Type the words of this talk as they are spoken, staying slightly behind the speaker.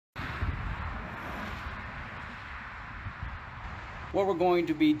What we're going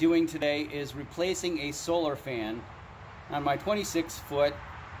to be doing today is replacing a solar fan on my 26-foot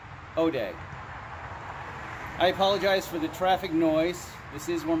O'Day. I apologize for the traffic noise. This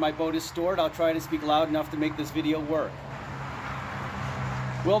is where my boat is stored. I'll try to speak loud enough to make this video work.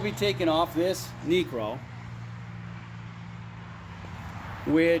 We'll be taking off this Necro,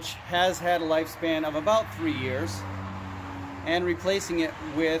 which has had a lifespan of about 3 years, and replacing it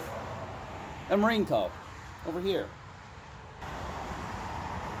with a Marinco over here.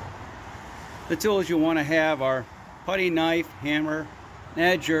 The tools you want to have are putty knife, hammer,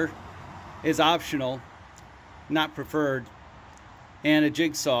 an edger is optional, not preferred, and a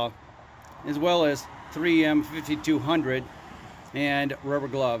jigsaw, as well as 3M 5200 and rubber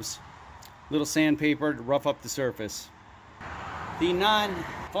gloves, little sandpaper to rough up the surface. The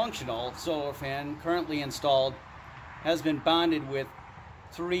non-functional solar fan currently installed has been bonded with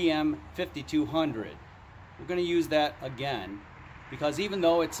 3M 5200. We're going to use that again, because even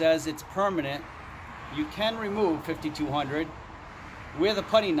though it says it's permanent, you can remove 5200 with a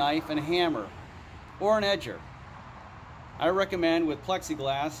putty knife and a hammer or an edger. I recommend with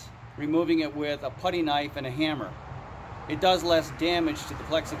plexiglass removing it with a putty knife and a hammer. It does less damage to the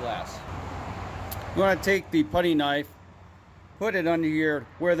plexiglass. You want to take the putty knife, put it under here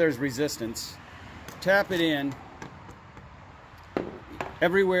where there's resistance, tap it in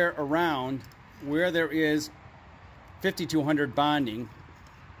everywhere around where there is 5200 bonding,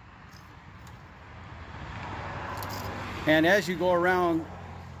 and as you go around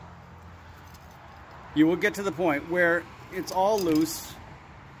you will get to the point where it's all loose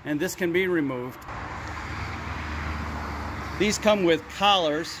and this can be removed. These come with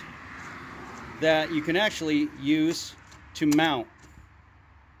collars that you can actually use to mount.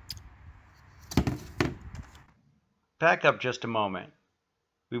 Back up just a moment.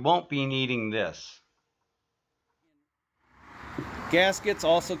 We won't be needing this. Gaskets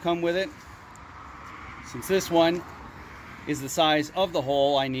also come with it. Since this one is the size of the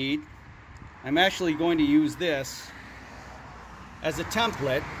hole I need, I'm actually going to use this as a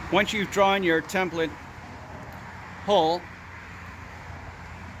template. Once you've drawn your template hole,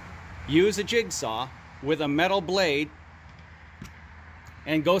 use a jigsaw with a metal blade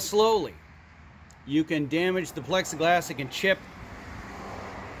and go slowly. You can damage the plexiglass, it can chip,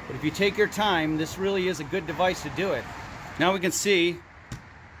 but if you take your time, this really is a good device to do it. Now we can see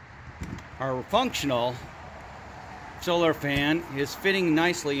our functional solar fan is fitting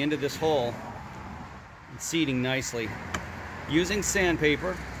nicely into this hole and seating nicely. Using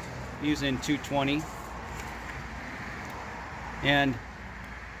sandpaper, using 220, and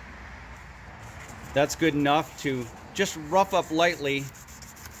that's good enough to just rough up lightly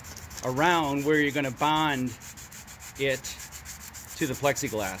around where you're going to bond it to the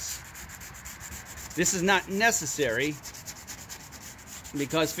plexiglass. This is not necessary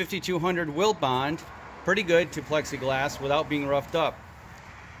because 5200 will bond pretty good to plexiglass without being roughed up,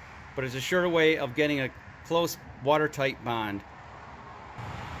 but it's a sure way of getting a close watertight bond.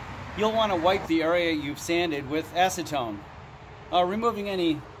 You'll want to wipe the area you've sanded with acetone, removing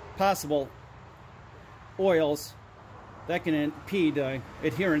any possible oils that can impede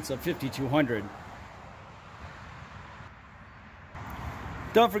adherence of 5200.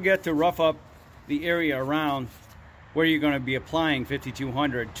 Don't forget to rough up the area around where you're going to be applying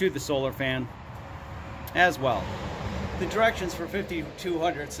 5200 to the solar fan as well. The directions for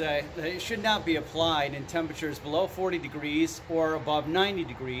 5200 say that it should not be applied in temperatures below 40 degrees or above 90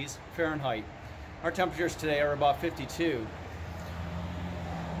 degrees Fahrenheit. Our temperatures today are about 52.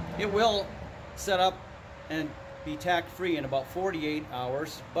 It will set up and be tack free in about 48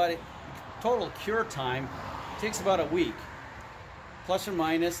 hours, but total cure time takes about a week, plus or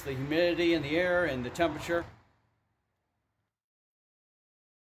minus the humidity in the air and the temperature.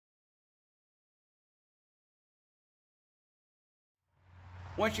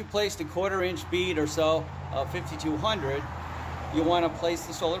 Once you've placed a 1/4 inch bead or so of 5200, you want to place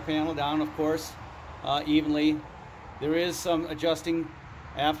the solar panel down, of course, evenly. There is some adjusting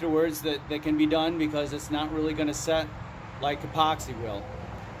afterwards that can be done because it's not really going to set like epoxy will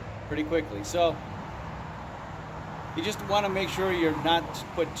pretty quickly. So you just want to make sure you're not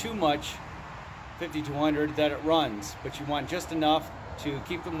put too much 5200 that it runs, but you want just enough to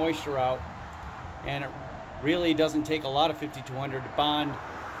keep the moisture out, and it really doesn't take a lot of 5200 to bond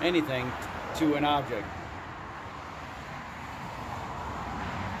anything to an object.